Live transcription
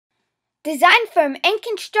Design firm and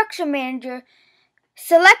construction manager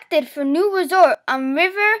selected for new resort on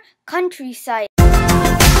River Countryside.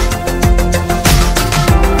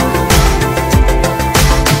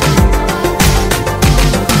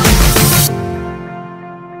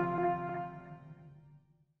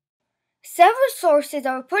 Several sources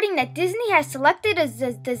are reporting that Disney has selected as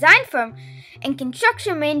a design firm and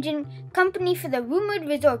construction management company for the rumored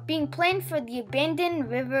resort being planned for the abandoned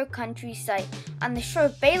River Countryside on the shore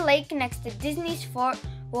of Bay Lake next to Disney's Fort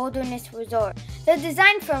Wilderness Resort. The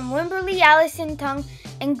design firm Wimberly Allison Tung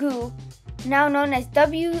and Gu, now known as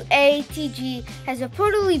WATG, has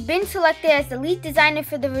reportedly been selected as the lead designer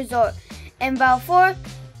for the resort, and Balfour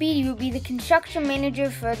Beatty will be the construction manager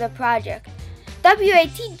for the project.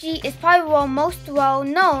 WATG is probably most well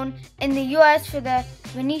known in the US for the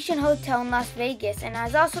Venetian Hotel in Las Vegas and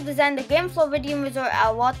has also designed the Grand Floridian Resort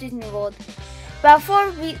at Walt Disney World.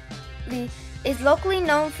 Balfour Beatty is locally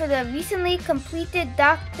known for the recently completed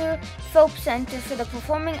Dr. Phillips Center for the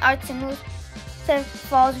Performing Arts in Lucid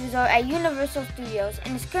Falls Resort at Universal Studios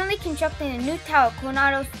and is currently constructing a new tower at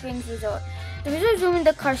Coronado Springs Resort. The resort is rumored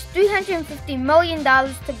to cost $350 million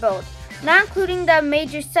to build, not including the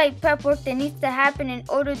major site prep work that needs to happen in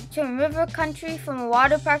order to turn River Country from a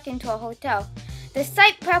water park into a hotel. The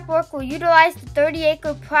site prep work will utilize the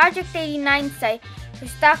 30-acre Project 89 site for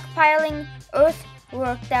stockpiling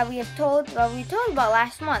earthwork that we told about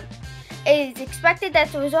last month. It is expected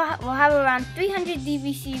that the resort will have around 300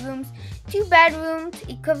 DVC rooms, 2 bedrooms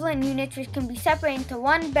equivalent units which can be separated into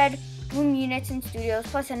 1-bedroom units and studios,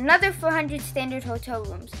 plus another 400 standard hotel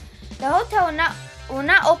rooms. The hotel will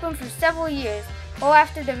not open for several years, or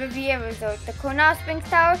after the Riviera Resort, the Coronado Springs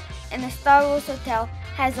Tower, and the Star Wars Hotel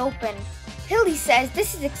has opened. Hilly says,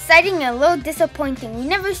 "This is exciting and a little disappointing. We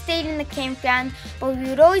never stayed in the campground, but we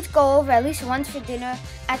would always go over at least once for dinner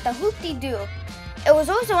at the Hoop-Dee-Doo. It was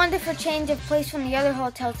always a wonderful change of place from the other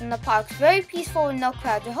hotels in the parks. Very peaceful with no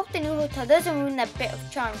crowds. I hope the new hotel doesn't ruin that bit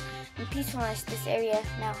of charm and peacefulness this area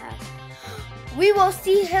now has." We will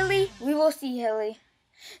see, Hilly. We will see, Hilly.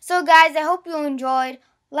 So guys, I hope you enjoyed.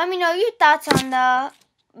 Let me know your thoughts on the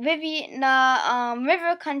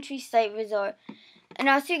River Countryside Resort. And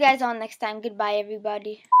I'll see you guys all next time. Goodbye,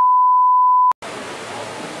 everybody.